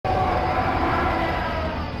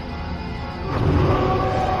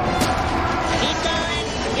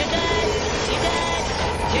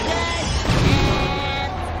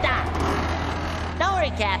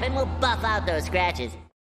out those scratches.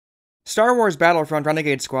 Star Wars Battlefront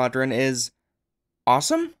Renegade Squadron is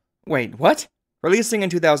awesome? Wait, what? Releasing in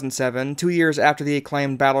 2007, 2 years after the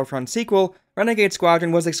acclaimed Battlefront sequel, Renegade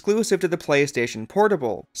Squadron was exclusive to the PlayStation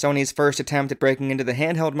Portable, Sony's first attempt at breaking into the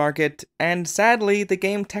handheld market, and sadly, the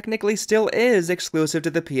game technically still is exclusive to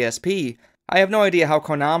the PSP. I have no idea how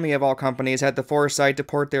Konami of all companies had the foresight to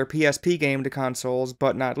port their PSP game to consoles,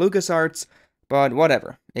 but not LucasArts, but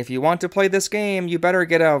whatever. If you want to play this game, you better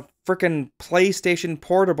get a frickin' PlayStation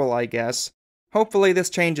Portable, I guess. Hopefully this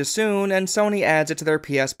changes soon, and Sony adds it to their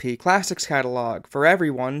PSP Classics catalog for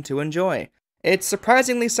everyone to enjoy. It's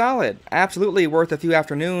surprisingly solid, absolutely worth a few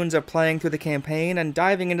afternoons of playing through the campaign and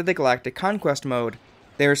diving into the Galactic Conquest mode.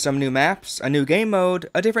 There's some new maps, a new game mode,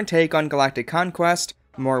 a different take on Galactic Conquest,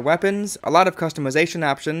 more weapons, a lot of customization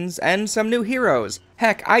options, and some new heroes.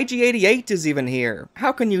 Heck, IG-88 is even here.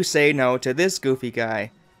 How can you say no to this goofy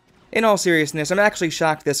guy? In all seriousness, I'm actually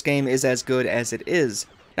shocked this game is as good as it is.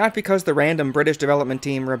 Not because the random British development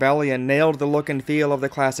team Rebellion nailed the look and feel of the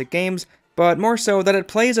classic games, but more so that it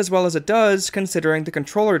plays as well as it does considering the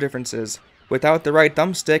controller differences. Without the right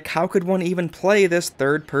thumbstick, how could one even play this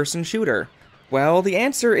third-person shooter? Well, the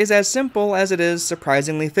answer is as simple as it is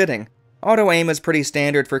surprisingly fitting. Auto-aim is pretty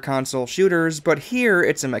standard for console shooters, but here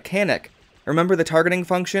it's a mechanic. Remember the targeting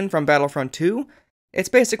function from Battlefront 2? It's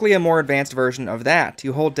basically a more advanced version of that.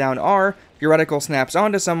 You hold down R, your reticle snaps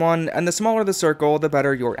onto someone, and the smaller the circle, the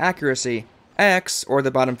better your accuracy. X, or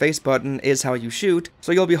the bottom face button, is how you shoot,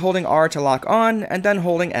 so you'll be holding R to lock on, and then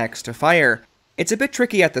holding X to fire. It's a bit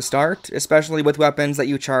tricky at the start, especially with weapons that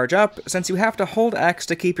you charge up, since you have to hold X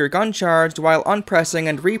to keep your gun charged while unpressing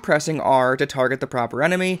and repressing R to target the proper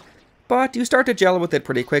enemy, but you start to gel with it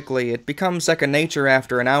pretty quickly. It becomes second nature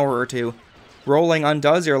after an hour or two. Rolling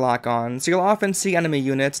undoes your lock-on, so you'll often see enemy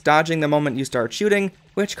units dodging the moment you start shooting,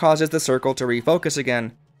 which causes the circle to refocus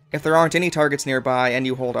again. If there aren't any targets nearby and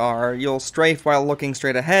you hold R, you'll strafe while looking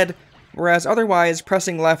straight ahead, whereas otherwise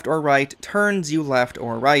pressing left or right turns you left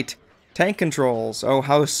or right. Tank controls. Oh,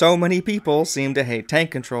 how so many people seem to hate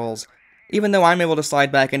tank controls. Even though I'm able to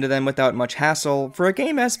slide back into them without much hassle, for a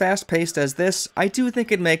game as fast-paced as this, I do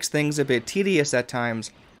think it makes things a bit tedious at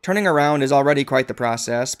times. Turning around is already quite the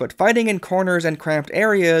process, but fighting in corners and cramped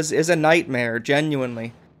areas is a nightmare,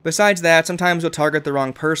 genuinely. Besides that, sometimes you'll target the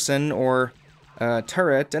wrong person, or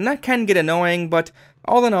turret, and that can get annoying, but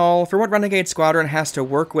all in all, for what Renegade Squadron has to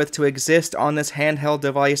work with to exist on this handheld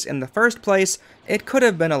device in the first place, it could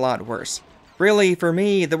have been a lot worse. Really, for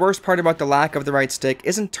me, the worst part about the lack of the right stick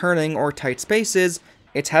isn't turning or tight spaces,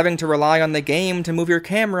 it's having to rely on the game to move your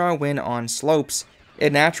camera when on slopes.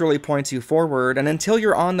 It naturally points you forward, and until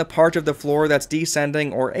you're on the part of the floor that's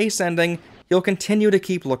descending or ascending, you'll continue to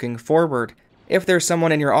keep looking forward. If there's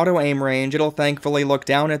someone in your auto-aim range, it'll thankfully look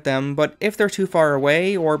down at them, but if they're too far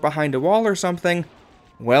away or behind a wall or something,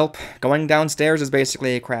 welp, going downstairs is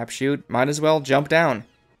basically a crapshoot, might as well jump down.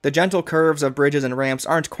 The gentle curves of bridges and ramps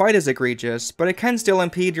aren't quite as egregious, but it can still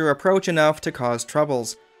impede your approach enough to cause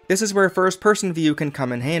troubles. This is where first-person view can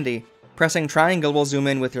come in handy. Pressing triangle will zoom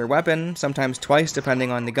in with your weapon, sometimes twice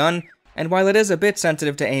depending on the gun, and while it is a bit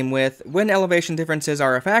sensitive to aim with, when elevation differences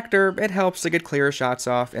are a factor, it helps to get clear shots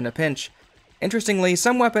off in a pinch. Interestingly,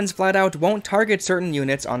 some weapons flat out won't target certain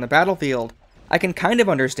units on the battlefield. I can kind of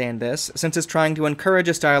understand this, since it's trying to encourage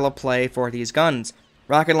a style of play for these guns.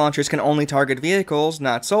 Rocket launchers can only target vehicles,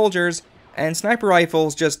 not soldiers, and sniper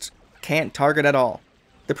rifles just can't target at all.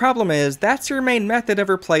 The problem is, that's your main method of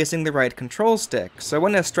replacing the right control stick, so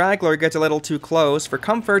when a straggler gets a little too close for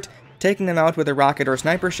comfort, taking them out with a rocket or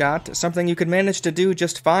sniper shot, something you could manage to do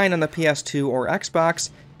just fine on the PS2 or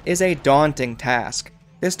Xbox, is a daunting task.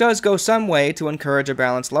 This does go some way to encourage a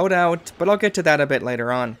balanced loadout, but I'll get to that a bit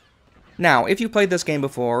later on. Now, if you played this game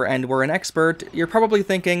before and were an expert, you're probably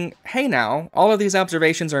thinking, hey now, all of these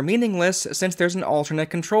observations are meaningless since there's an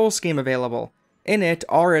alternate control scheme available. In it,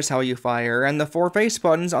 R is how you fire, and the 4 face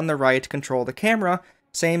buttons on the right control the camera,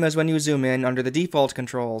 same as when you zoom in under the default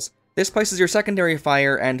controls. This places your secondary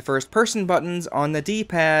fire and first-person buttons on the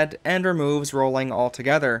D-pad and removes rolling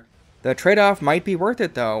altogether. The trade-off might be worth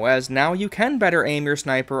it though, as now you can better aim your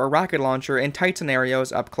sniper or rocket launcher in tight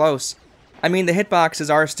scenarios up close. I mean, the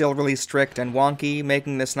hitboxes are still really strict and wonky,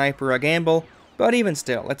 making the sniper a gamble, but even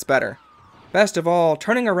still, it's better. Best of all,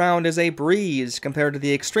 turning around is a breeze compared to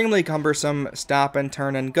the extremely cumbersome stop and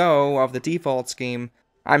turn and go of the default scheme.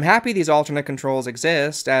 I'm happy these alternate controls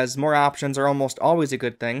exist, as more options are almost always a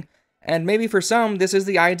good thing, and maybe for some this is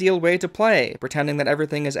the ideal way to play, pretending that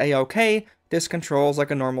everything is a-okay, this controls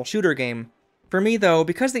like a normal shooter game. For me though,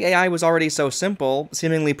 because the AI was already so simple,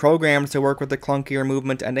 seemingly programmed to work with the clunkier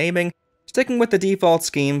movement and aiming, sticking with the default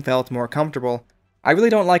scheme felt more comfortable. I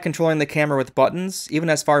really don't like controlling the camera with buttons. Even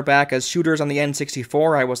as far back as shooters on the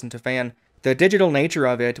N64, I wasn't a fan. The digital nature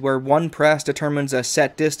of it, where one press determines a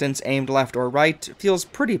set distance aimed left or right, feels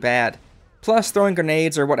pretty bad. Plus, throwing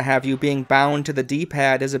grenades or what have you being bound to the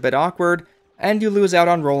D-pad is a bit awkward, and you lose out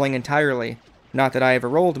on rolling entirely. Not that I ever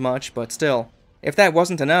rolled much, but still. If that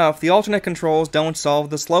wasn't enough, the alternate controls don't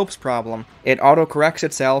solve the slopes problem. It auto-corrects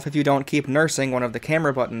itself if you don't keep nursing one of the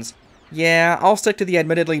camera buttons. Yeah, I'll stick to the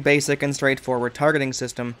admittedly basic and straightforward targeting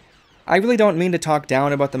system. I really don't mean to talk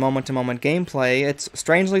down about the moment-to-moment gameplay. It's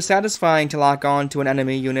strangely satisfying to lock on to an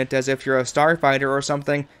enemy unit as if you're a starfighter or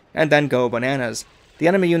something, and then go bananas. The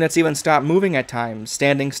enemy units even stop moving at times,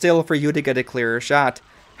 standing still for you to get a clearer shot.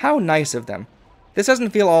 How nice of them. This doesn't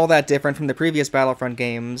feel all that different from the previous Battlefront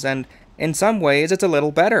games, and in some ways it's a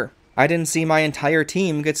little better. I didn't see my entire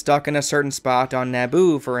team get stuck in a certain spot on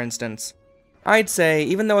Naboo, for instance. I'd say,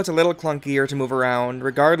 even though it's a little clunkier to move around,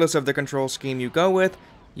 regardless of the control scheme you go with,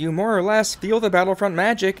 you more or less feel the Battlefront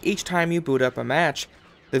magic each time you boot up a match.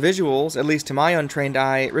 The visuals, at least to my untrained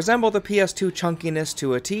eye, resemble the PS2 chunkiness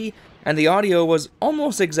to a T, and the audio was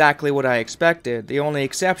almost exactly what I expected, the only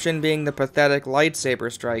exception being the pathetic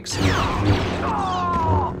lightsaber strikes.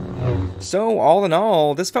 So, all in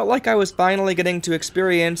all, this felt like I was finally getting to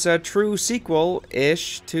experience a true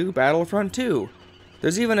sequel-ish to Battlefront 2.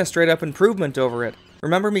 There's even a straight-up improvement over it.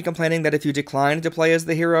 Remember me complaining that if you declined to play as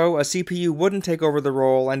the hero, a CPU wouldn't take over the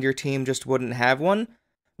role and your team just wouldn't have one?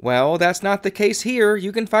 Well, that's not the case here.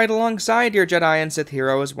 You can fight alongside your Jedi and Sith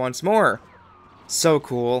heroes once more. So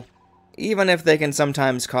cool. Even if they can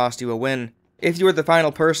sometimes cost you a win. If you were the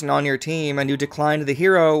final person on your team and you declined the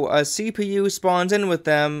hero, a CPU spawns in with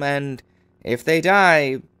them, and if they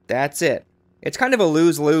die, that's it. It's kind of a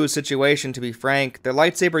lose-lose situation, to be frank. The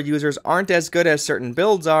lightsaber users aren't as good as certain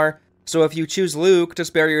builds are, so if you choose Luke to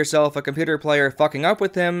spare yourself a computer player fucking up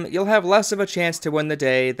with him, you'll have less of a chance to win the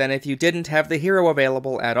day than if you didn't have the hero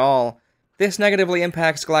available at all. This negatively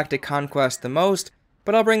impacts Galactic Conquest the most,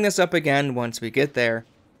 but I'll bring this up again once we get there.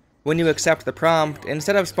 When you accept the prompt,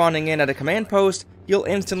 instead of spawning in at a command post, you'll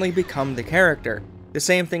instantly become the character. The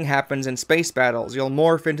same thing happens in space battles. You'll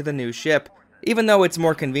morph into the new ship. Even though it's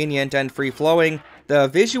more convenient and free-flowing, the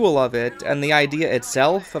visual of it, and the idea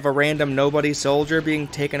itself of a random nobody soldier being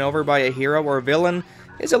taken over by a hero or villain,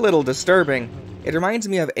 is a little disturbing. It reminds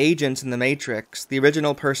me of agents in the Matrix, the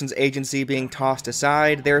original person's agency being tossed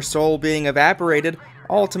aside, their soul being evaporated,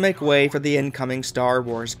 all to make way for the incoming Star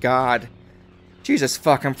Wars god. Jesus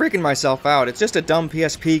fuck, I'm freaking myself out. It's just a dumb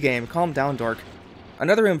PSP game. Calm down, dork.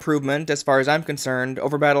 Another improvement, as far as I'm concerned,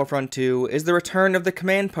 over Battlefront 2 is the return of the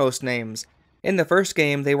command post names. In the first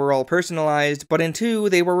game, they were all personalized, but in 2,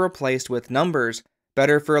 they were replaced with numbers.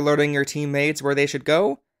 Better for alerting your teammates where they should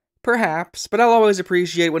go? Perhaps, but I'll always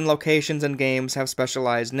appreciate when locations and games have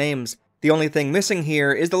specialized names. The only thing missing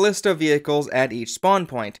here is the list of vehicles at each spawn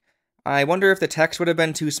point. I wonder if the text would have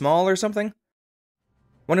been too small or something?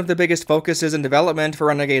 One of the biggest focuses in development for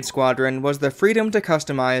Renegade Squadron was the freedom to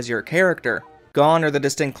customize your character. Gone are the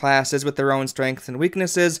distinct classes with their own strengths and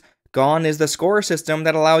weaknesses. Gone is the score system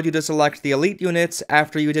that allowed you to select the elite units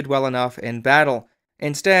after you did well enough in battle.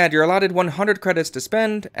 Instead, you're allotted 100 credits to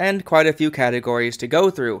spend, and quite a few categories to go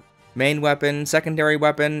through. Main weapon, secondary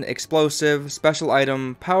weapon, explosive, special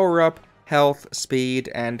item, power-up, health, speed,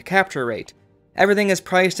 and capture rate. Everything is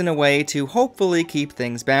priced in a way to hopefully keep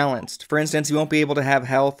things balanced. For instance, you won't be able to have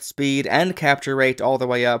health, speed, and capture rate all the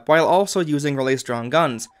way up, while also using really strong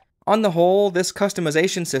guns. On the whole, this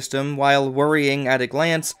customization system, while worrying at a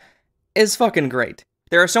glance, is fucking great.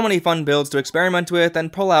 There are so many fun builds to experiment with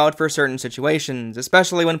and pull out for certain situations,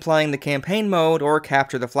 especially when playing the campaign mode or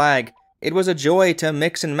capture the flag. It was a joy to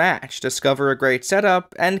mix and match, discover a great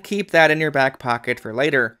setup, and keep that in your back pocket for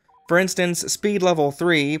later. For instance, speed level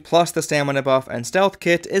 3 plus the stamina buff and stealth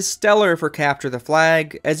kit is stellar for capture the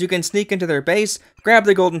flag, as you can sneak into their base, grab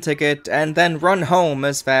the golden ticket, and then run home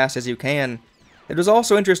as fast as you can. It was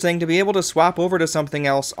also interesting to be able to swap over to something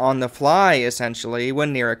else on the fly, essentially,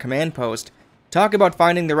 when near a command post. Talk about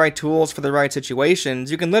finding the right tools for the right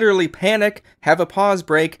situations. You can literally panic, have a pause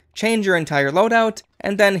break, change your entire loadout,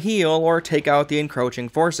 and then heal or take out the encroaching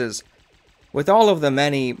forces. With all of the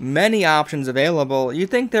many, many options available, you'd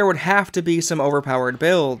think there would have to be some overpowered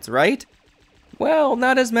builds, right? Well,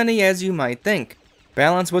 not as many as you might think.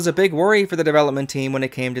 Balance was a big worry for the development team when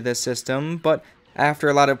it came to this system, but after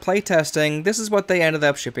a lot of playtesting, this is what they ended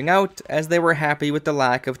up shipping out, as they were happy with the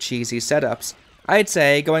lack of cheesy setups. I'd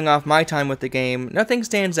say, going off my time with the game, nothing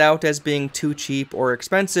stands out as being too cheap or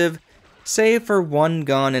expensive, save for one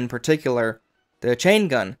gun in particular, the chain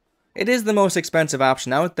gun. It is the most expensive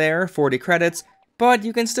option out there, 40 credits, but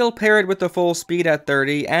you can still pair it with the full speed at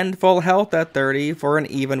 30 and full health at 30 for an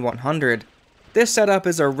even 100. This setup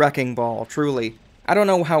is a wrecking ball, truly. I don't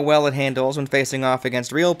know how well it handles when facing off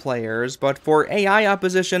against real players, but for AI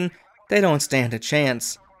opposition, they don't stand a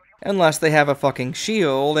chance. Unless they have a fucking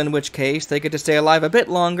shield, in which case they get to stay alive a bit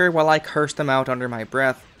longer while I curse them out under my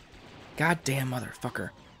breath. Goddamn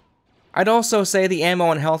motherfucker. I'd also say the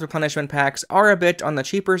ammo and health replenishment packs are a bit on the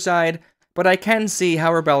cheaper side, but I can see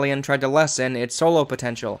how Rebellion tried to lessen its solo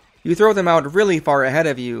potential. You throw them out really far ahead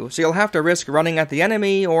of you, so you'll have to risk running at the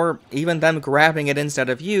enemy, or even them grabbing it instead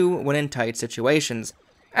of you when in tight situations.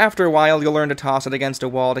 After a while, you'll learn to toss it against a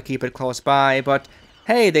wall to keep it close by, but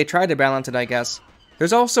hey, they tried to balance it, I guess.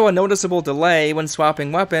 There's also a noticeable delay when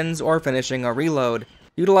swapping weapons or finishing a reload.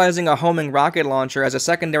 Utilizing a homing rocket launcher as a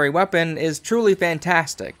secondary weapon is truly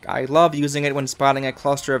fantastic. I love using it when spotting a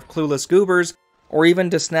cluster of clueless goobers, or even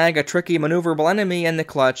to snag a tricky maneuverable enemy in the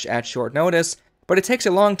clutch at short notice, but it takes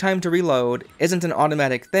a long time to reload, isn't an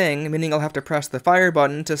automatic thing, meaning you'll have to press the fire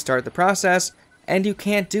button to start the process, and you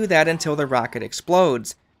can't do that until the rocket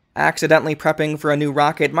explodes. Accidentally prepping for a new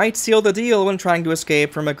rocket might seal the deal when trying to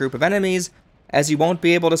escape from a group of enemies, as you won't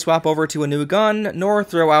be able to swap over to a new gun, nor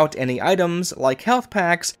throw out any items, like health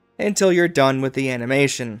packs, until you're done with the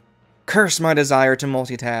animation. Curse my desire to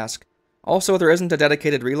multitask. Also, there isn't a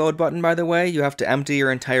dedicated reload button, by the way. You have to empty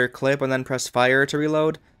your entire clip and then press fire to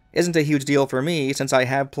reload. Isn't a huge deal for me, since I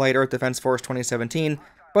have played Earth Defense Force 2017,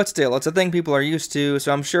 but still, it's a thing people are used to,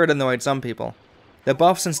 so I'm sure it annoyed some people. The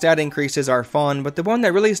buffs and stat increases are fun, but the one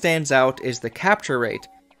that really stands out is the capture rate.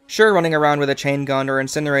 Sure, running around with a chain gun or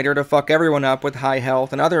incinerator to fuck everyone up with high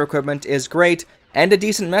health and other equipment is great, and a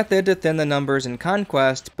decent method to thin the numbers in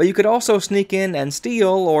Conquest, but you could also sneak in and steal,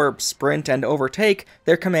 or sprint and overtake,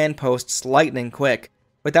 their command posts lightning quick.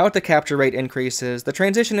 Without the capture rate increases, the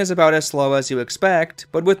transition is about as slow as you expect,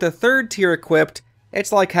 but with the third tier equipped,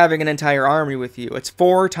 it's like having an entire army with you. It's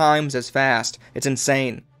 4 times as fast. It's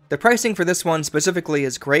insane. The pricing for this one specifically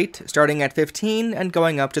is great, starting at 15 and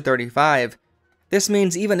going up to 35. This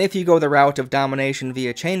means even if you go the route of domination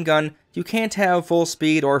via chain gun, you can't have full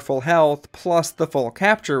speed or full health plus the full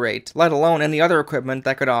capture rate, let alone any other equipment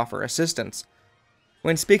that could offer assistance.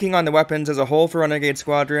 When speaking on the weapons as a whole for Renegade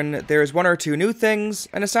Squadron, there's 1 or 2 new things,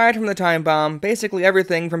 and aside from the time bomb, basically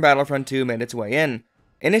everything from Battlefront 2 made its way in.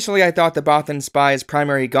 Initially I thought the Bothan Spy's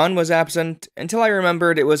primary gun was absent, until I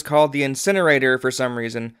remembered it was called the Incinerator for some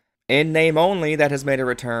reason. In name only, that has made a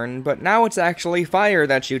return, but now it's actually fire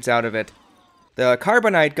that shoots out of it. The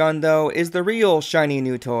Carbonite gun, though, is the real shiny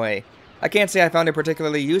new toy. I can't say I found it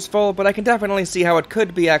particularly useful, but I can definitely see how it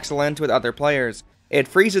could be excellent with other players. It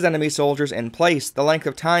freezes enemy soldiers in place, the length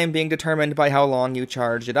of time being determined by how long you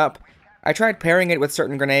charged it up. I tried pairing it with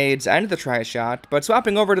certain grenades and the tri-shot, but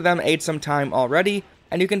swapping over to them ate some time already,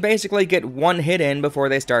 and you can basically get 1 hit in before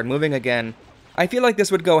they start moving again. I feel like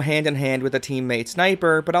this would go hand in hand with a teammate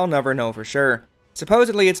sniper, but I'll never know for sure.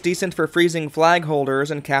 Supposedly it's decent for freezing flag holders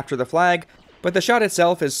and capture the flag, but the shot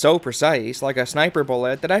itself is so precise, like a sniper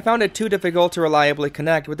bullet, that I found it too difficult to reliably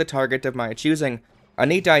connect with the target of my choosing. A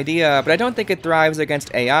neat idea, but I don't think it thrives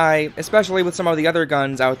against AI, especially with some of the other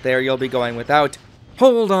guns out there you'll be going without.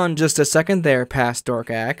 Hold on just a second there, past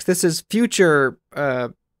Dorkaxe. This is future,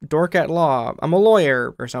 Dork at Law. I'm a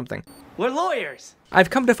lawyer, or something. We're lawyers!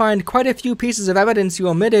 I've come to find quite a few pieces of evidence you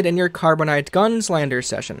omitted in your Carbonite gun slander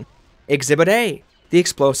session. Exhibit A. The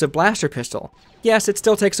explosive blaster pistol. Yes, it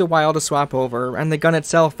still takes a while to swap over, and the gun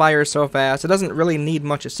itself fires so fast it doesn't really need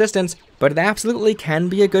much assistance, but it absolutely can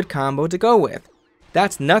be a good combo to go with.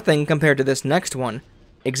 That's nothing compared to this next one.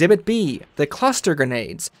 Exhibit B. The cluster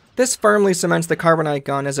grenades. This firmly cements the Carbonite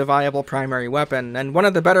gun as a viable primary weapon, and one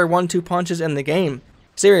of the better 1-2 punches in the game.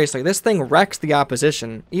 Seriously, this thing wrecks the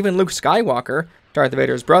opposition. Even Luke Skywalker, Darth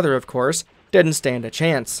Vader's brother of course, didn't stand a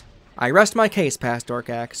chance. I rest my case, past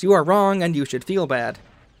Dorkaxe. You are wrong, and you should feel bad.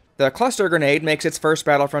 The cluster grenade makes its first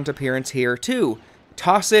Battlefront appearance here, too.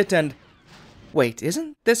 Toss it and... Wait,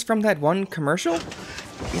 isn't this from that one commercial?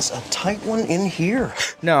 Is a tight one in here?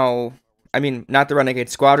 No. I mean, not the Renegade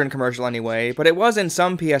Squadron commercial anyway, but it was in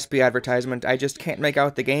some PSP advertisement. I just can't make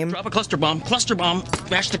out the game. Drop a cluster bomb,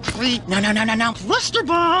 bash the crate. No. Cluster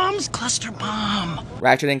bombs, cluster bomb.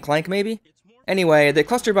 Ratchet and Clank, maybe? Anyway, the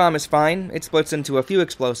cluster bomb is fine. It splits into a few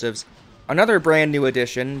explosives. Another brand new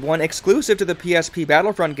addition, one exclusive to the PSP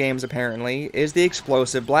Battlefront games apparently, is the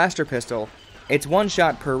explosive blaster pistol. It's 1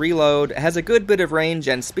 shot per reload, has a good bit of range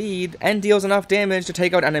and speed, and deals enough damage to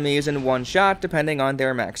take out enemies in 1 shot depending on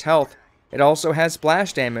their max health. It also has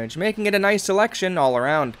splash damage, making it a nice selection all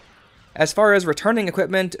around. As far as returning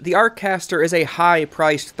equipment, the Arccaster is a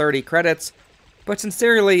high-priced 30 credits, but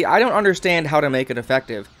sincerely, I don't understand how to make it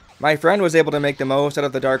effective. My friend was able to make the most out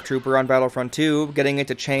of the Dark Trooper on Battlefront 2, getting it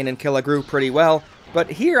to chain and kill a group pretty well, but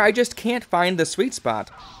here I just can't find the sweet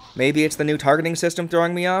spot. Maybe it's the new targeting system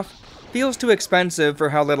throwing me off? Feels too expensive for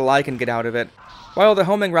how little I can get out of it. While the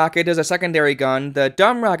homing rocket is a secondary gun, the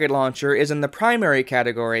dumb rocket launcher is in the primary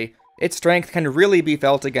category. Its strength can really be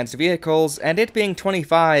felt against vehicles, and it being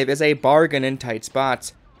 25 is a bargain in tight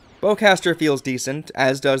spots. Bowcaster feels decent,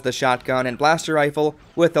 as does the shotgun and blaster rifle,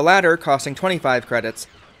 with the latter costing 25 credits.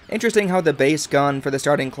 Interesting how the base gun for the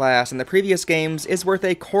starting class in the previous games is worth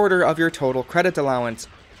a quarter of your total credit allowance.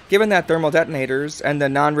 Given that thermal detonators and the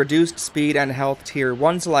non-reduced speed and health tier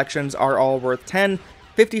 1 selections are all worth 10,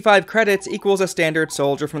 55 credits equals a standard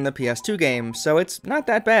soldier from the PS2 game, so it's not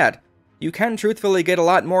that bad. You can truthfully get a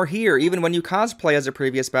lot more here even when you cosplay as a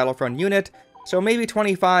previous Battlefront unit, so maybe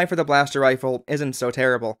 25 for the blaster rifle isn't so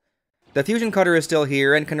terrible. The fusion cutter is still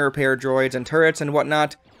here and can repair droids and turrets and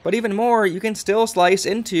whatnot, but even more, you can still slice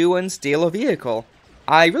into and steal a vehicle.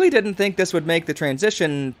 I really didn't think this would make the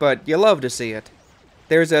transition, but you love to see it.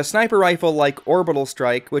 There's a sniper rifle like Orbital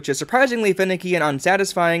Strike, which is surprisingly finicky and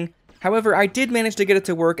unsatisfying. However, I did manage to get it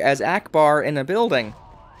to work as Akbar in a building.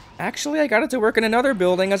 Actually, I got it to work in another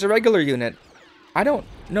building as a regular unit. I don't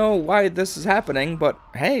know why this is happening, but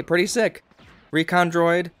hey, pretty sick. Recon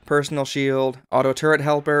droid, personal shield, auto turret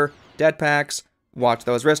helper, jetpacks, watch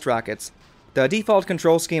those wrist rockets. The default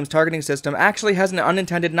control scheme's targeting system actually has an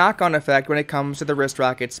unintended knock-on effect when it comes to the wrist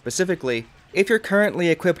rockets specifically. If your currently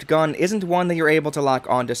equipped gun isn't one that you're able to lock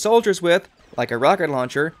onto soldiers with, like a rocket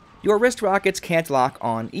launcher, your wrist rockets can't lock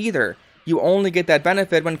on either. You only get that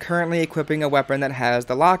benefit when currently equipping a weapon that has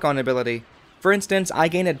the lock-on ability. For instance, I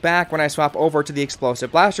gain it back when I swap over to the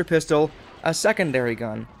explosive blaster pistol, a secondary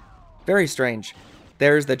gun. Very strange.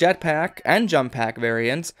 There's the jetpack and jump pack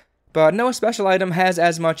variants, but no special item has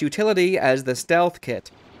as much utility as the stealth kit.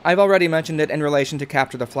 I've already mentioned it in relation to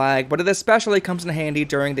Capture the Flag, but it especially comes in handy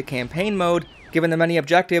during the campaign mode, given the many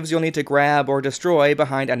objectives you'll need to grab or destroy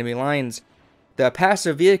behind enemy lines. The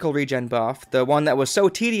passive vehicle regen buff, the one that was so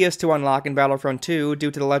tedious to unlock in Battlefront 2 due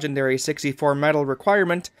to the legendary 64 medal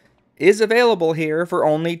requirement, is available here for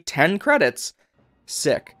only 10 credits.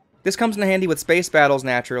 Sick. This comes in handy with space battles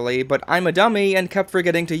naturally, but I'm a dummy and kept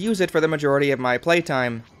forgetting to use it for the majority of my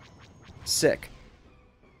playtime. Sick.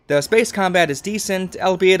 The space combat is decent,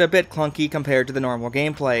 albeit a bit clunky compared to the normal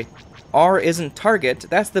gameplay. R isn't target,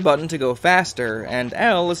 that's the button to go faster, and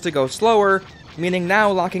L is to go slower, meaning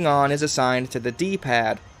now locking on is assigned to the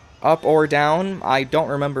D-pad. Up or down, I don't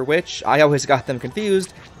remember which, I always got them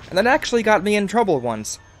confused, and that actually got me in trouble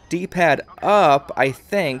once. D-pad up, I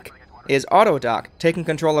think, is auto-dock, taking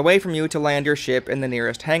control away from you to land your ship in the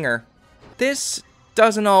nearest hangar. This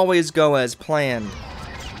doesn't always go as planned.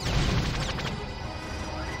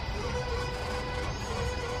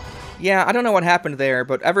 Yeah, I don't know what happened there,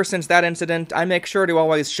 but ever since that incident, I make sure to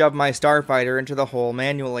always shove my starfighter into the hole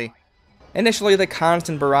manually. Initially, the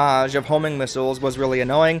constant barrage of homing missiles was really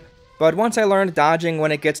annoying, but once I learned dodging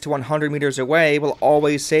when it gets to 100 meters away will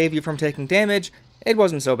always save you from taking damage, it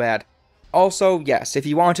wasn't so bad. Also, yes, if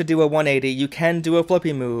you want to do a 180, you can do a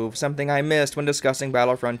flippy move, something I missed when discussing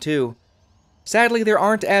Battlefront 2. Sadly, there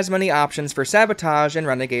aren't as many options for sabotage in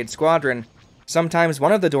Renegade Squadron. Sometimes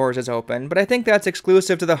one of the doors is open, but I think that's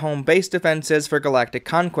exclusive to the home base defenses for Galactic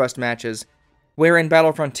Conquest matches. Where in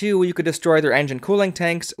Battlefront 2 you could destroy their engine cooling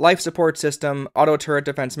tanks, life support system, auto turret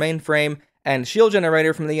defense mainframe, and shield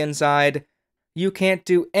generator from the inside, you can't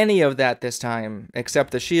do any of that this time,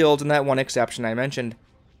 except the shields and that one exception I mentioned.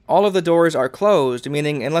 All of the doors are closed,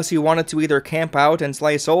 meaning unless you wanted to either camp out and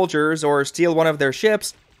slay soldiers or steal one of their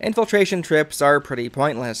ships, infiltration trips are pretty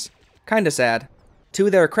pointless. Kinda sad. To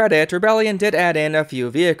their credit, Rebellion did add in a few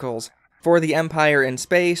vehicles. For the Empire in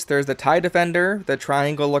space, there's the TIE Defender, the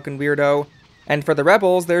triangle-looking weirdo, and for the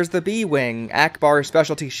Rebels, there's the B-Wing, Akbar's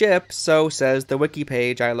specialty ship, so says the wiki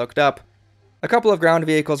page I looked up. A couple of ground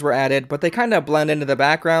vehicles were added, but they kinda blend into the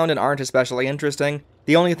background and aren't especially interesting.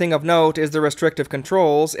 The only thing of note is the restrictive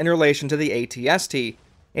controls in relation to the AT-ST.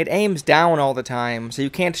 It aims down all the time, so you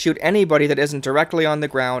can't shoot anybody that isn't directly on the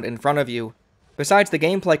ground in front of you. Besides the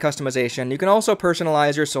gameplay customization, you can also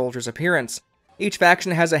personalize your soldier's appearance. Each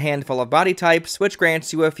faction has a handful of body types, which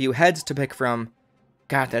grants you a few heads to pick from.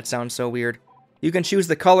 God, that sounds so weird. You can choose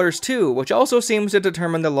the colors too, which also seems to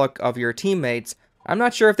determine the look of your teammates. I'm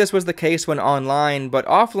not sure if this was the case when online, but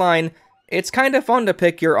offline, it's kinda fun to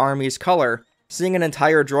pick your army's color. Seeing an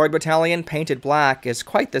entire droid battalion painted black is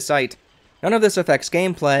quite the sight. None of this affects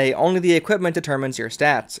gameplay, only the equipment determines your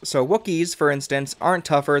stats, so Wookiees, for instance, aren't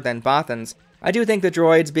tougher than Bothans. I do think the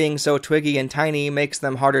droids being so twiggy and tiny makes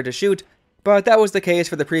them harder to shoot, but that was the case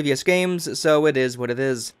for the previous games, so it is what it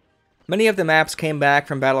is. Many of the maps came back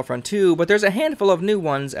from Battlefront 2, but there's a handful of new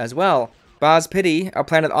ones as well. Boz Pity, a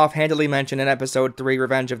planet offhandedly mentioned in Episode 3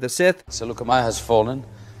 Revenge of the Sith, Seleucami has fallen,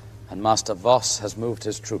 and Master Voss has moved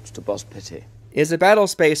his troops to Boz Pity. Is a battle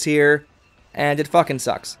space here, and it fucking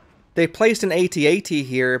sucks. They placed an AT-AT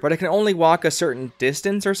here, but it can only walk a certain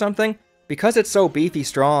distance or something. Because it's so beefy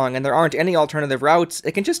strong and there aren't any alternative routes,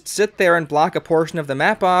 it can just sit there and block a portion of the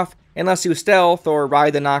map off, unless you stealth or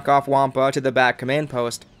ride the knockoff Wampa to the back command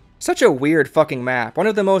post. Such a weird fucking map, one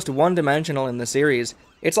of the most one-dimensional in the series.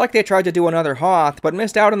 It's like they tried to do another Hoth, but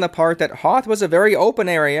missed out on the part that Hoth was a very open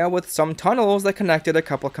area with some tunnels that connected a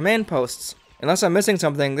couple command posts. Unless I'm missing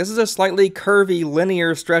something, this is a slightly curvy,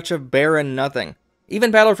 linear stretch of barren nothing.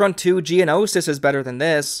 Even Battlefront 2 Geonosis is better than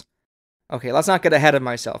this. Okay, let's not get ahead of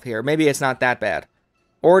myself here. Maybe it's not that bad.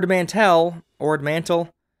 Ord Mantell?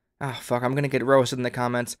 Ah, fuck, I'm gonna get roasted in the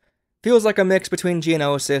comments. Feels like a mix between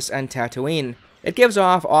Geonosis and Tatooine. It gives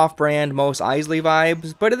off off-brand Mos Eisley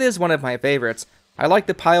vibes, but it is one of my favorites. I like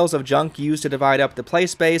the piles of junk used to divide up the play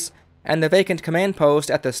space, and the vacant command post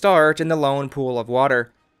at the start in the lone pool of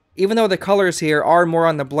water. Even though the colors here are more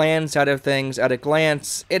on the bland side of things at a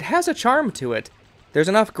glance, it has a charm to it. There's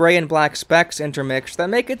enough gray and black specks intermixed that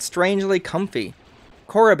make it strangely comfy.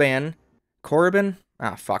 Korriban?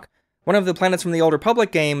 Ah, fuck. One of the planets from the Old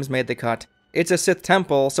Republic games made the cut. It's a Sith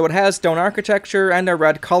temple, so it has stone architecture and a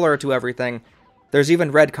red color to everything. There's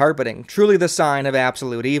even red carpeting, truly the sign of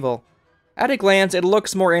absolute evil. At a glance, it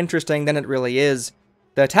looks more interesting than it really is.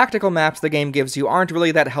 The tactical maps the game gives you aren't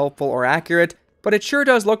really that helpful or accurate, but it sure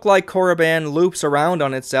does look like Korriban loops around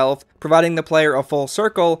on itself, providing the player a full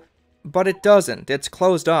circle. But it doesn't, it's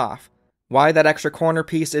closed off. Why that extra corner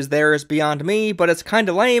piece is there is beyond me, but it's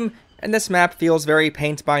kinda lame, and this map feels very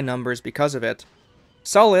paint by numbers because of it.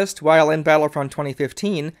 Sullust, while in Battlefront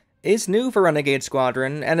 2015, is new for Renegade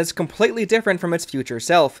Squadron, and is completely different from its future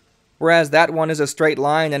self. Whereas that one is a straight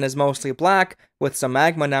line and is mostly black, with some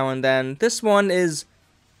magma now and then, this one is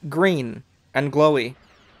green and glowy.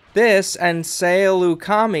 This and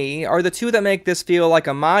Seleucami are the two that make this feel like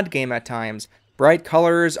a mod game at times. Bright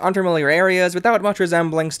colors, unfamiliar areas, without much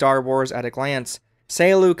resembling Star Wars at a glance.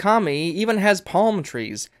 Seleucami even has palm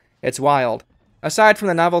trees. It's wild. Aside from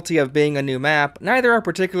the novelty of being a new map, neither are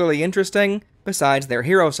particularly interesting, besides their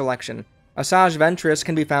hero selection. Asajj Ventress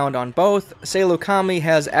can be found on both, Seleucami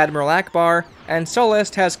has Admiral Akbar, and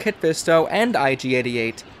Sullust has Kit Fisto and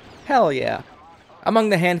IG-88. Hell yeah. Among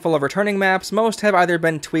the handful of returning maps, most have either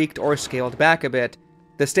been tweaked or scaled back a bit.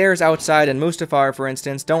 The stairs outside in Mustafar, for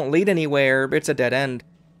instance, don't lead anywhere, it's a dead end.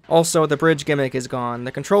 Also, the bridge gimmick is gone,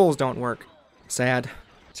 the controls don't work. Sad.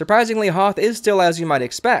 Surprisingly, Hoth is still as you might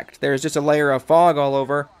expect. There's just a layer of fog all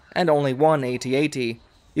over, and only one AT-AT.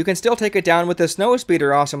 You can still take it down with the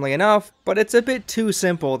snowspeeder awesomely enough, but it's a bit too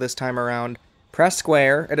simple this time around. Press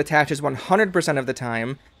square, it attaches 100% of the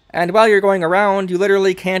time, and while you're going around, you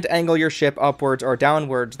literally can't angle your ship upwards or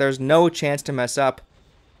downwards, there's no chance to mess up.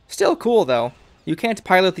 Still cool though. You can't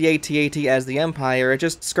pilot the AT-AT as the Empire, it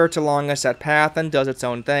just skirts along a set path and does its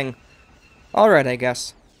own thing. Alright, I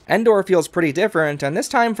guess. Endor feels pretty different, and this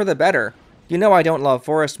time for the better. You know I don't love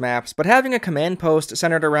forest maps, but having a command post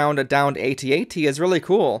centered around a downed AT-AT is really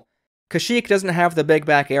cool. Kashyyyk doesn't have the big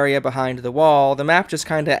back area behind the wall, the map just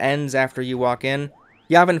kinda ends after you walk in.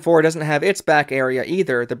 Yavin 4 doesn't have its back area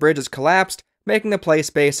either, the bridge is collapsed, making the play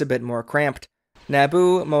space a bit more cramped.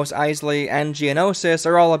 Naboo, Mos Eisley, and Geonosis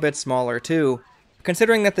are all a bit smaller too.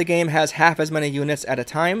 Considering that the game has half as many units at a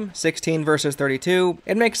time, 16 versus 32,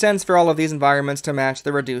 it makes sense for all of these environments to match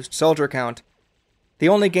the reduced soldier count. The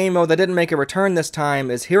only game mode that didn't make a return this time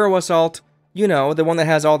is Hero Assault. You know, the one that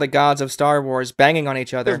has all the gods of Star Wars banging on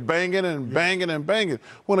each other. Just banging and banging and banging.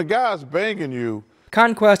 When a guy's banging you...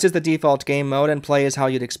 Conquest is the default game mode and play is how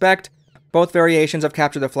you'd expect. Both variations of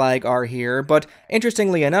Capture the Flag are here, but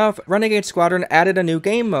interestingly enough, Renegade Squadron added a new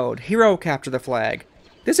game mode, Hero Capture the Flag.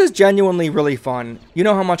 This is genuinely really fun. You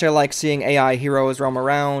know how much I like seeing AI heroes roam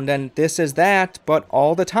around, and this is that, but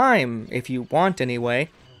all the time, if you want anyway.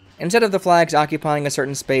 Instead of the flags occupying a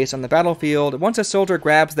certain space on the battlefield, once a soldier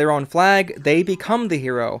grabs their own flag, they become the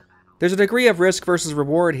hero. There's a degree of risk versus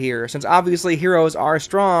reward here, since obviously heroes are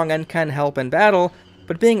strong and can help in battle,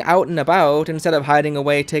 but being out and about, instead of hiding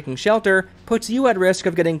away taking shelter, puts you at risk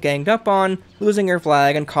of getting ganged up on, losing your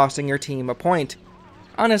flag, and costing your team a point.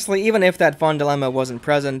 Honestly, even if that fun dilemma wasn't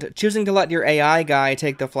present, choosing to let your AI guy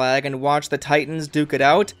take the flag and watch the Titans duke it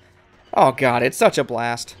out? Oh god, it's such a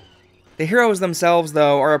blast. The heroes themselves,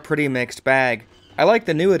 though, are a pretty mixed bag. I like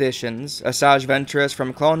the new additions, Asajj Ventress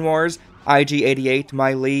from Clone Wars, IG-88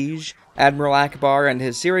 My Liege, Admiral Akbar and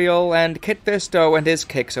his cereal, and Kit Fisto and his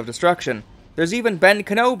kicks of destruction. There's even Ben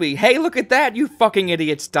Kenobi. Hey, look at that, you fucking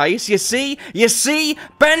idiots, Dice. You see? You see?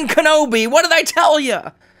 Ben Kenobi! What did I tell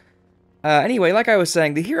ya? Anyway, like I was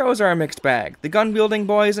saying, the heroes are a mixed bag. The gun-wielding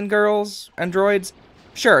boys and girls and droids,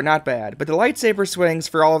 sure, not bad. But the lightsaber swings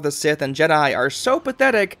for all of the Sith and Jedi are so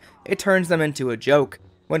pathetic, it turns them into a joke.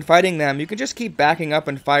 When fighting them, you can just keep backing up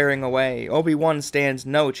and firing away. Obi-Wan stands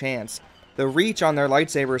no chance. The reach on their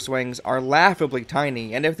lightsaber swings are laughably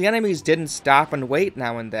tiny, and if the enemies didn't stop and wait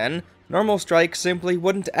now and then, normal strikes simply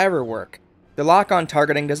wouldn't ever work. The lock-on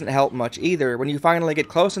targeting doesn't help much either. When you finally get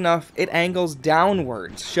close enough, it angles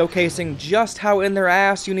downwards, showcasing just how in their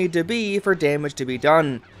ass you need to be for damage to be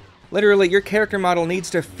done. Literally, your character model needs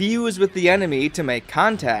to fuse with the enemy to make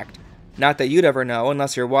contact. Not that you'd ever know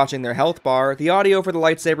unless you're watching their health bar, the audio for the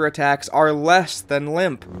lightsaber attacks are less than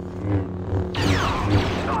limp.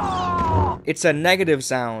 It's a negative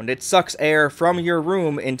sound. It sucks air from your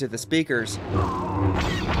room into the speakers.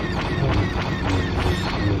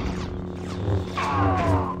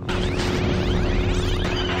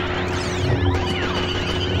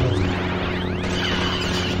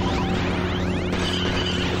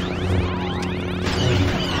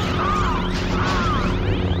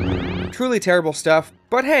 Truly terrible stuff,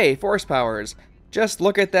 but hey, force powers. Just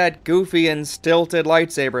look at that goofy and stilted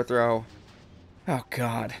lightsaber throw. Oh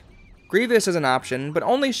god. Grievous is an option, but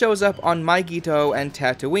only shows up on Maigito and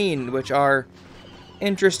Tatooine, which are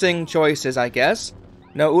interesting choices, I guess.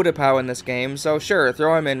 No Utapau in this game, so sure,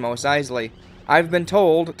 throw him in Mos Eisley. I've been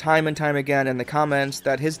told, time and time again in the comments,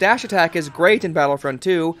 that his dash attack is great in Battlefront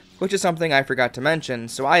 2, which is something I forgot to mention,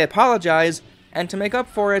 so I apologize, and to make up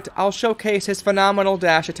for it, I'll showcase his phenomenal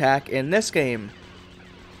dash attack in this game.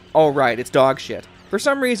 Oh right, it's dog shit. For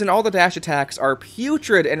some reason, all the dash attacks are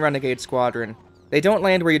putrid in Renegade Squadron. They don't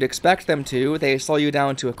land where you'd expect them to, they slow you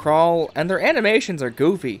down to a crawl, and their animations are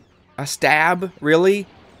goofy. A stab? Really?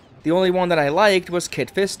 The only one that I liked was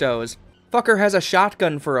Kit Fisto's. Fucker has a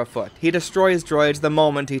shotgun for a foot. He destroys droids the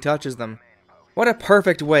moment he touches them. What a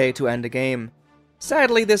perfect way to end a game.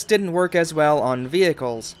 Sadly, this didn't work as well on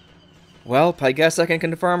vehicles. Welp, I guess I can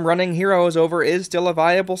confirm running heroes over is still a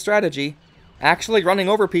viable strategy. Actually, running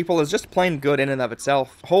over people is just plain good in and of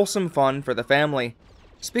itself. Wholesome fun for the family.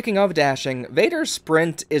 Speaking of dashing, Vader's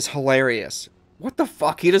sprint is hilarious. What the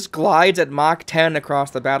fuck, he just glides at Mach 10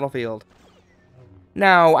 across the battlefield.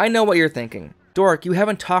 Now, I know what you're thinking. Dork, you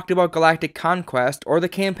haven't talked about Galactic Conquest or the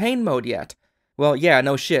campaign mode yet. Well, yeah,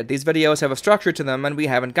 no shit, these videos have a structure to them and we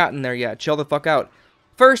haven't gotten there yet, chill the fuck out.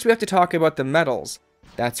 First, we have to talk about the medals.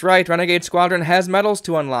 That's right, Renegade Squadron has medals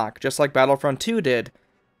to unlock, just like Battlefront 2 did.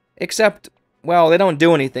 Except, well, they don't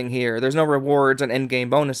do anything here, there's no rewards and in-game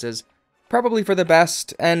bonuses. Probably for the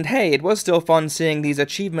best, and hey, it was still fun seeing these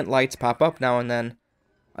achievement lights pop up now and then.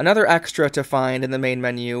 Another extra to find in the main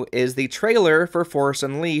menu is the trailer for Force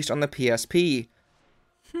Unleashed on the PSP.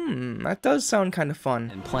 That does sound kind of fun.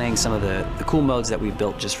 And playing some of the cool modes that we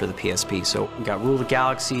built just for the PSP. So we got Rule the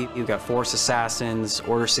Galaxy, we've got Force Assassins,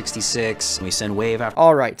 Order 66, and we send Wave after.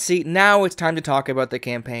 Alright, see, now it's time to talk about the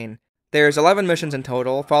campaign. There's 11 missions in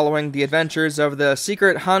total, following the adventures of the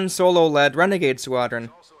secret Han Solo-led Renegade Squadron.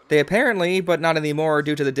 They apparently, but not anymore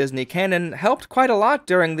due to the Disney canon, helped quite a lot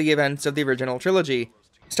during the events of the original trilogy.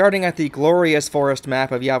 Starting at the glorious forest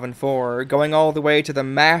map of Yavin 4, going all the way to the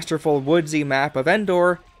masterful woodsy map of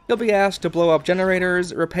Endor, you'll be asked to blow up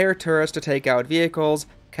generators, repair turrets to take out vehicles,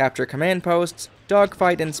 capture command posts,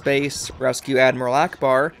 dogfight in space, rescue Admiral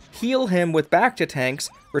Akbar, heal him with back-to-tanks,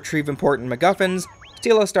 retrieve important MacGuffins,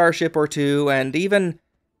 steal a starship or two, and even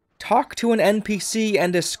talk to an NPC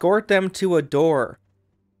and escort them to a door.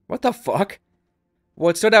 What the fuck?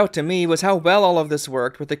 What stood out to me was how well all of this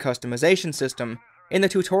worked with the customization system. In the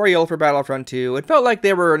tutorial for Battlefront 2, it felt like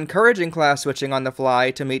they were encouraging class switching on the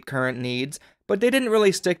fly to meet current needs, but they didn't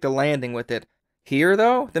really stick the landing with it. Here,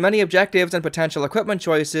 though, the many objectives and potential equipment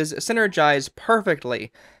choices synergize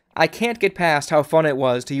perfectly. I can't get past how fun it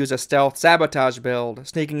was to use a stealth sabotage build,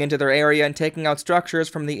 sneaking into their area and taking out structures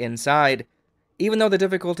from the inside. Even though the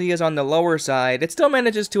difficulty is on the lower side, it still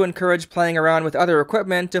manages to encourage playing around with other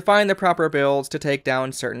equipment to find the proper builds to take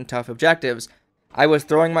down certain tough objectives. I was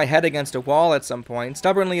throwing my head against a wall at some point,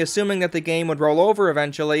 stubbornly assuming that the game would roll over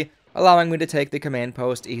eventually, allowing me to take the command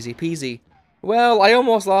post easy peasy. Well, I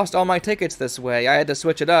almost lost all my tickets this way. I had to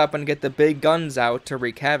switch it up and get the big guns out to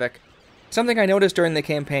wreak havoc. Something I noticed during the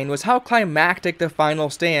campaign was how climactic the final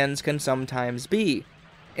stands can sometimes be.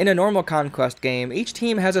 In a normal Conquest game, each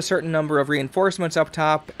team has a certain number of reinforcements up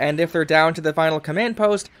top, and if they're down to the final command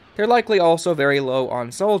post, they're likely also very low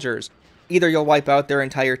on soldiers. Either you'll wipe out their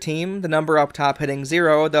entire team, the number up top hitting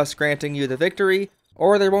 0, thus granting you the victory,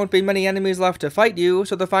 or there won't be many enemies left to fight you,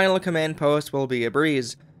 so the final command post will be a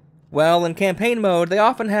breeze. Well, in campaign mode, they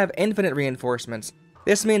often have infinite reinforcements.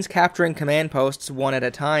 This means capturing command posts one at a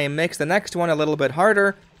time makes the next one a little bit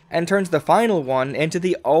harder, and turns the final one into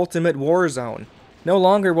the ultimate war zone. No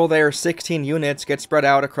longer will their 16 units get spread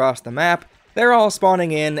out across the map, they're all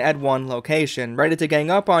spawning in at one location, ready to gang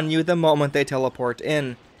up on you the moment they teleport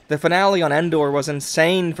in. The finale on Endor was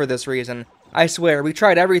insane for this reason. I swear, we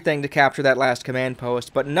tried everything to capture that last command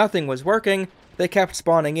post, but nothing was working. They kept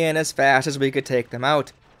spawning in as fast as we could take them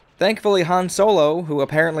out. Thankfully, Han Solo, who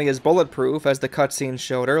apparently is bulletproof as the cutscenes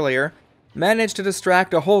showed earlier, managed to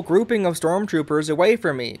distract a whole grouping of stormtroopers away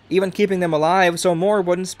from me, even keeping them alive so more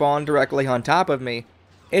wouldn't spawn directly on top of me.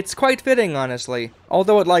 It's quite fitting, honestly.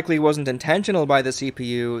 Although it likely wasn't intentional by the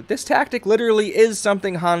CPU, this tactic literally is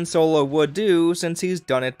something Han Solo would do since he's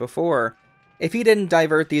done it before. If he didn't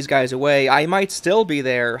divert these guys away, I might still be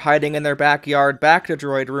there, hiding in their backyard back to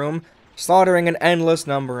droid room, slaughtering an endless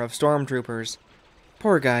number of stormtroopers.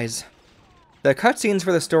 Poor guys. The cutscenes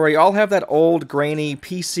for the story all have that old, grainy,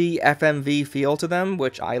 PC FMV feel to them,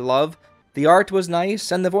 which I love. The art was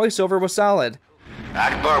nice, and the voiceover was solid.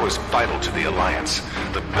 Akbar was vital to the Alliance.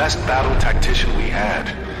 The best battle tactician we had.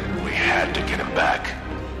 We had to get him back.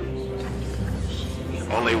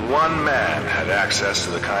 Only one man had access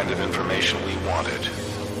to the kind of information we wanted.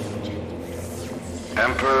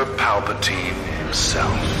 Emperor Palpatine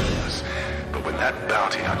himself. But when that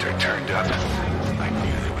bounty hunter turned up, I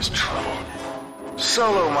knew there was trouble.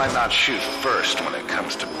 Solo might not shoot first when it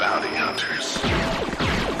comes to bounty hunters.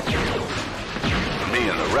 Me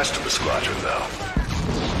and the rest of the squadron, though,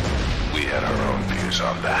 we had our own views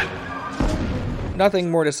on that.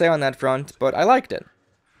 Nothing more to say on that front, but I liked it.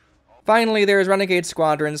 Finally, there's Renegade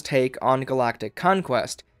Squadron's take on Galactic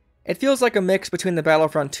Conquest. It feels like a mix between the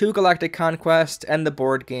Battlefront 2 Galactic Conquest and the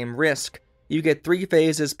board game Risk. You get 3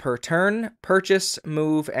 phases per turn: purchase,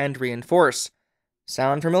 move, and reinforce.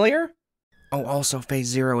 Sound familiar? Oh, also, Phase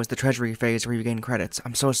 0 is the treasury phase where you gain credits.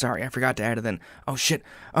 I'm so sorry, I forgot to add it in. Oh shit,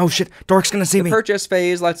 Dork's gonna see me! The purchase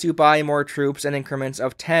phase lets you buy more troops in increments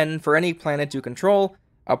of 10 for any planet you control,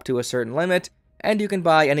 up to a certain limit, and you can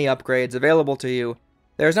buy any upgrades available to you.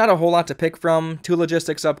 There's not a whole lot to pick from: 2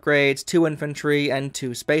 logistics upgrades, 2 infantry, and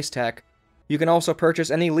 2 space tech. You can also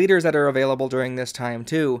purchase any leaders that are available during this time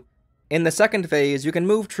too. In the second phase, you can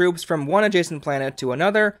move troops from one adjacent planet to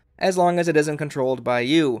another, as long as it isn't controlled by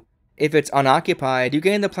you. If it's unoccupied, you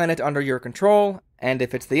gain the planet under your control, and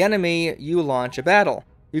if it's the enemy, you launch a battle.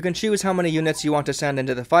 You can choose how many units you want to send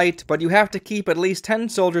into the fight, but you have to keep at least 10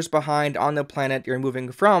 soldiers behind on the planet you're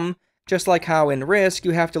moving from, just like how in Risk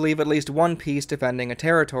you have to leave at least 1 piece defending a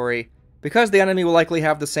territory. Because the enemy will likely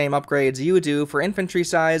have the same upgrades you do for infantry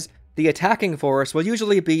size, the attacking force will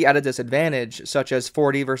usually be at a disadvantage, such as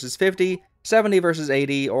 40 versus 50, 70 versus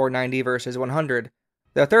 80, or 90 versus 100.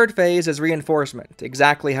 The third phase is reinforcement,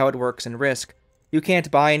 exactly how it works in Risk. You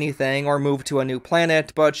can't buy anything or move to a new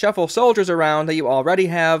planet, but shuffle soldiers around that you already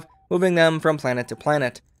have, moving them from planet to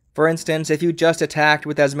planet. For instance, if you just attacked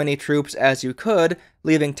with as many troops as you could,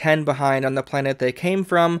 leaving 10 behind on the planet they came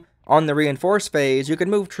from, on the reinforce phase, you can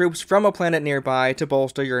move troops from a planet nearby to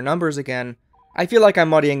bolster your numbers again. I feel like I'm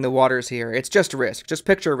muddying the waters here. It's just Risk. Just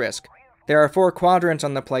picture Risk. There are 4 quadrants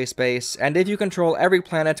on the play space, and if you control every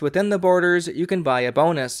planet within the borders, you can buy a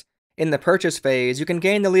bonus. In the purchase phase, you can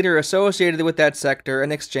gain the leader associated with that sector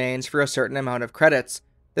in exchange for a certain amount of credits.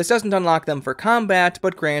 This doesn't unlock them for combat,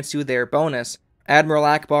 but grants you their bonus. Admiral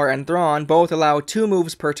Akbar and Thrawn both allow 2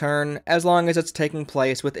 moves per turn, as long as it's taking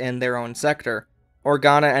place within their own sector.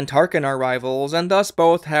 Organa and Tarkin are rivals, and thus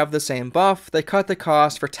both have the same buff. They cut the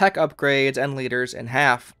cost for tech upgrades and leaders in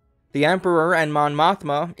half. The Emperor and Mon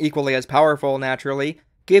Mothma, equally as powerful naturally,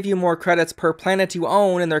 give you more credits per planet you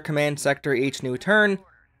own in their command sector each new turn.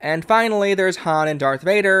 And finally, there's Han and Darth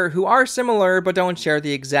Vader, who are similar but don't share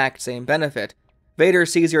the exact same benefit. Vader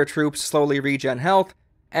sees your troops slowly regen health,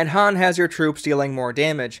 and Han has your troops dealing more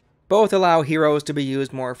damage. Both allow heroes to be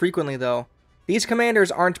used more frequently though. These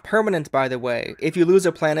commanders aren't permanent, by the way. If you lose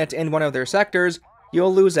a planet in one of their sectors,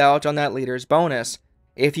 you'll lose out on that leader's bonus.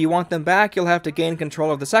 If you want them back, you'll have to gain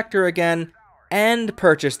control of the sector again, and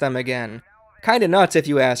purchase them again. Kinda nuts if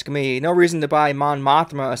you ask me. No reason to buy Mon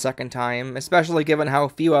Mothma a second time, especially given how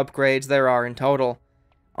few upgrades there are in total.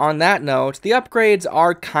 On that note, the upgrades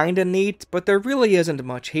are kinda neat, but there really isn't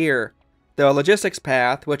much here. The logistics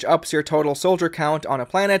path, which ups your total soldier count on a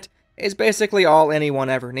planet, is basically all anyone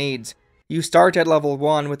ever needs. You start at level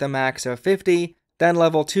 1 with a max of 50, then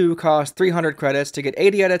level 2 costs 300 credits to get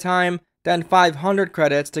 80 at a time, then 500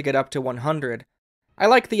 credits to get up to 100. I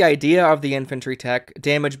like the idea of the infantry tech,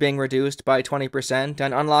 damage being reduced by 20%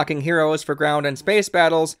 and unlocking heroes for ground and space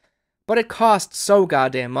battles, but it costs so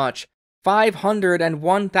goddamn much. 500 and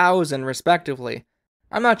 1,000 respectively.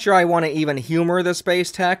 I'm not sure I want to even humor the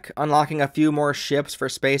space tech, unlocking a few more ships for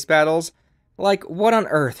space battles. Like, what on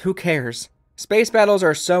earth, who cares? Space battles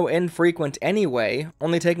are so infrequent anyway,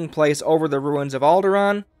 only taking place over the ruins of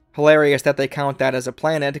Alderaan. Hilarious that they count that as a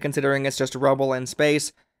planet, considering it's just rubble in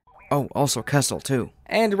space. Oh, also Kessel, too.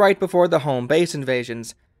 And right before the home base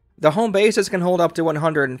invasions. The home bases can hold up to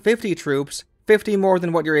 150 troops, 50 more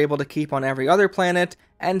than what you're able to keep on every other planet,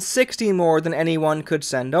 and 60 more than anyone could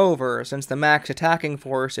send over, since the max attacking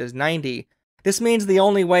force is 90. This means the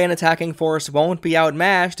only way an attacking force won't be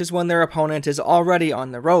outmatched is when their opponent is already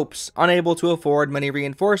on the ropes, unable to afford many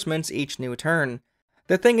reinforcements each new turn.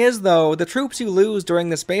 The thing is, though, the troops you lose during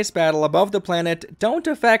the space battle above the planet don't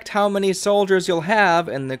affect how many soldiers you'll have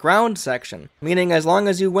in the ground section, meaning as long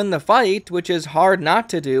as you win the fight, which is hard not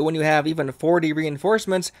to do when you have even 40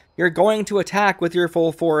 reinforcements, you're going to attack with your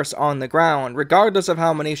full force on the ground, regardless of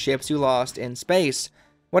how many ships you lost in space.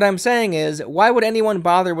 What I'm saying is, why would anyone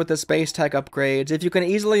bother with the space tech upgrades if you can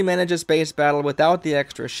easily manage a space battle without the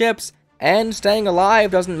extra ships? And staying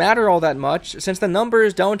alive doesn't matter all that much, since the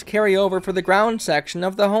numbers don't carry over for the ground section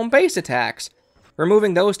of the home base attacks.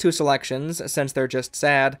 Removing those two selections, since they're just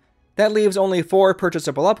sad, that leaves only 4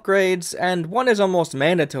 purchasable upgrades, and one is almost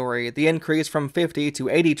mandatory, the increase from 50 to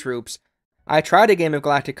 80 troops. I tried a game of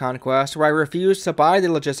Galactic Conquest where I refused to buy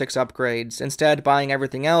the logistics upgrades, instead buying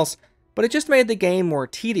everything else, but it just made the game more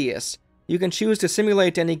tedious. You can choose to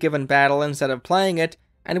simulate any given battle instead of playing it,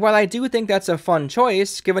 and while I do think that's a fun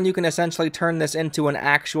choice, given you can essentially turn this into an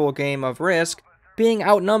actual game of Risk, being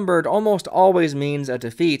outnumbered almost always means a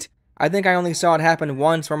defeat. I think I only saw it happen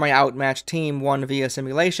once where my outmatched team won via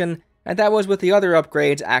simulation, and that was with the other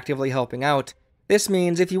upgrades actively helping out. This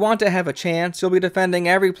means if you want to have a chance, you'll be defending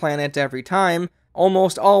every planet every time,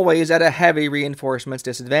 almost always at a heavy reinforcements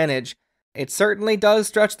disadvantage. It certainly does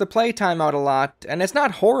stretch the playtime out a lot, and it's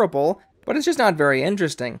not horrible, but it's just not very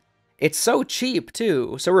interesting. It's so cheap,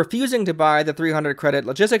 too, so refusing to buy the 300 credit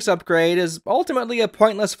logistics upgrade is ultimately a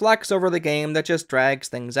pointless flex over the game that just drags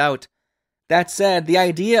things out. That said, the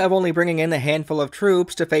idea of only bringing in a handful of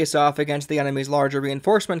troops to face off against the enemy's larger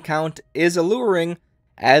reinforcement count is alluring,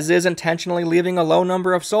 as is intentionally leaving a low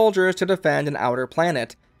number of soldiers to defend an outer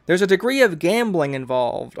planet. There's a degree of gambling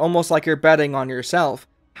involved, almost like you're betting on yourself.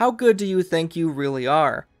 How good do you think you really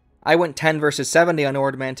are? I went 10 versus 70 on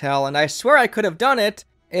Ord Mantell, and I swear I could have done it,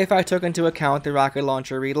 if I took into account the rocket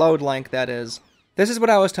launcher reload length, that is. This is what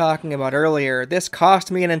I was talking about earlier. This cost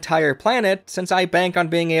me an entire planet, since I bank on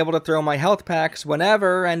being able to throw my health packs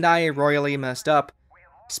whenever, and I royally messed up.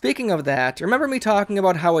 Speaking of that, remember me talking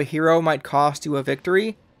about how a hero might cost you a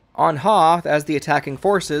victory? On Hoth, as the attacking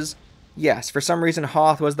forces, yes, for some reason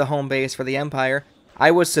Hoth was the home base for the Empire, I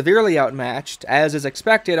was severely outmatched, as is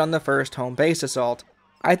expected on the first home base assault.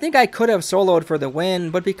 I think I could have soloed for the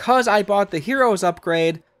win, but because I bought the Heroes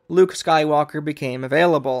upgrade, Luke Skywalker became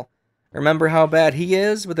available. Remember how bad he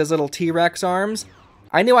is with his little T-Rex arms?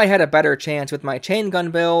 I knew I had a better chance with my chain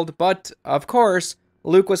gun build, but, of course,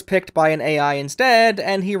 Luke was picked by an AI instead,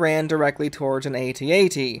 and he ran directly towards an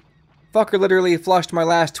AT-AT. Fucker literally flushed my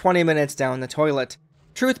last 20 minutes down the toilet.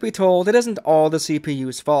 Truth be told, it isn't all the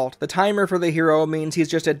CPU's fault. The timer for the hero means he's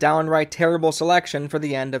just a downright terrible selection for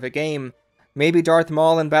the end of a game. Maybe Darth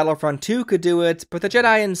Maul in Battlefront 2 could do it, but the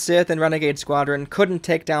Jedi and Sith in Renegade Squadron couldn't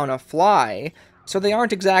take down a fly, so they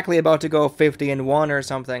aren't exactly about to go 50-1 or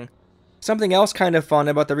something. Something else kind of fun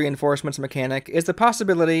about the reinforcements mechanic is the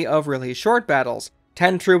possibility of really short battles.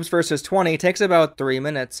 10 troops versus 20 takes about 3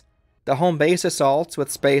 minutes. The home base assaults,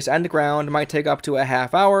 with space and ground, might take up to a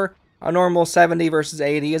half hour, a normal 70 versus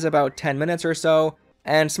 80 is about 10 minutes or so,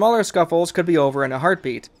 and smaller scuffles could be over in a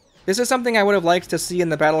heartbeat. This is something I would have liked to see in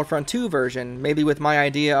the Battlefront 2 version, maybe with my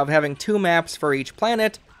idea of having 2 maps for each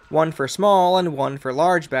planet, one for small and one for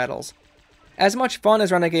large battles. As much fun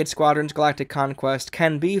as Renegade Squadron's Galactic Conquest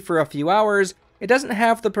can be for a few hours, it doesn't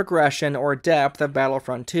have the progression or depth of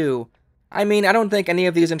Battlefront 2. I mean, I don't think any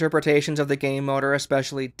of these interpretations of the game mode are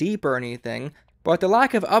especially deep or anything, but the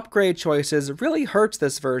lack of upgrade choices really hurts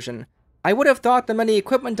this version. I would have thought the many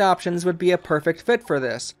equipment options would be a perfect fit for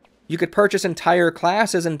this. You could purchase entire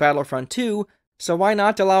classes in Battlefront 2, so why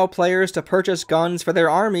not allow players to purchase guns for their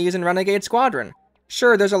armies in Renegade Squadron?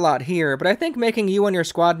 Sure, there's a lot here, but I think making you and your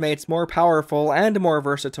squad mates more powerful and more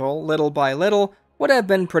versatile, little by little, would have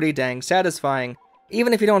been pretty dang satisfying.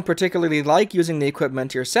 Even if you don't particularly like using the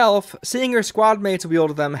equipment yourself, seeing your squad mates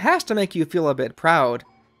wield them has to make you feel a bit proud.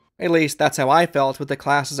 At least that's how I felt with the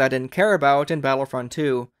classes I didn't care about in Battlefront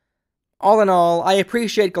 2. All in all, I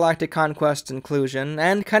appreciate Galactic Conquest's inclusion,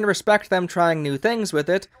 and can respect them trying new things with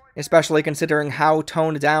it, especially considering how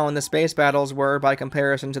toned down the space battles were by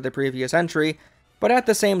comparison to the previous entry, but at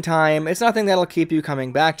the same time, it's nothing that'll keep you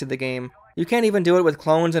coming back to the game. You can't even do it with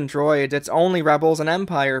clones and droids, it's only Rebels and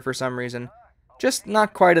Empire for some reason. Just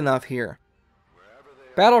not quite enough here.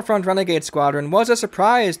 Battlefront Renegade Squadron was a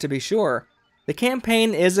surprise, to be sure. The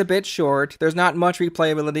campaign is a bit short, there's not much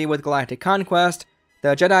replayability with Galactic Conquest,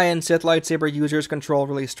 the Jedi and Sith lightsaber users control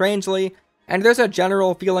really strangely, and there's a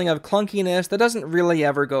general feeling of clunkiness that doesn't really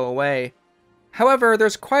ever go away. However,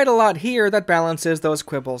 there's quite a lot here that balances those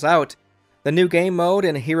quibbles out. The new game mode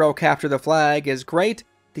in Hero Capture the Flag is great,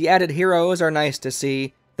 the added heroes are nice to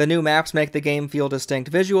see, the new maps make the game feel distinct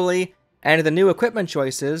visually, and the new equipment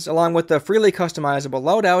choices, along with the freely customizable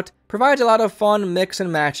loadout, provides a lot of fun mix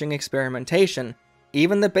and matching experimentation.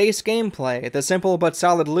 Even the base gameplay, the simple but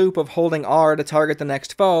solid loop of holding R to target the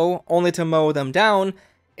next foe, only to mow them down,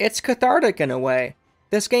 it's cathartic in a way.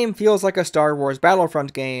 This game feels like a Star Wars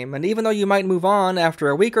Battlefront game, and even though you might move on after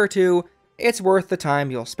a week or two, it's worth the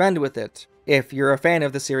time you'll spend with it, if you're a fan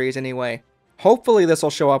of the series anyway. Hopefully this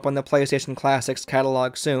will show up on the PlayStation Classics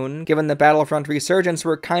catalog soon, given the Battlefront resurgence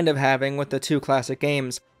we're kind of having with the two classic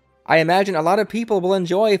games. I imagine a lot of people will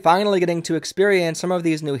enjoy finally getting to experience some of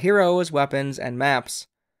these new heroes, weapons, and maps.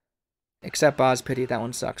 Except Boz Pity, that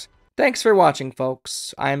one sucks. Thanks for watching,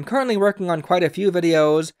 folks. I'm currently working on quite a few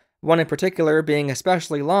videos, one in particular being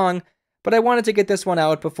especially long, but I wanted to get this one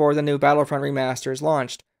out before the new Battlefront remasters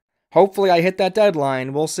launched. Hopefully I hit that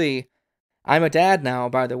deadline, we'll see. I'm a dad now,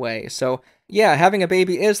 by the way, so yeah, having a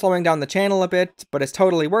baby is slowing down the channel a bit, but it's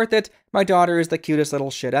totally worth it. My daughter is the cutest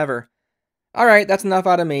little shit ever. Alright, that's enough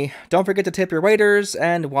out of me. Don't forget to tip your waiters,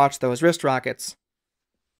 and watch those wrist rockets.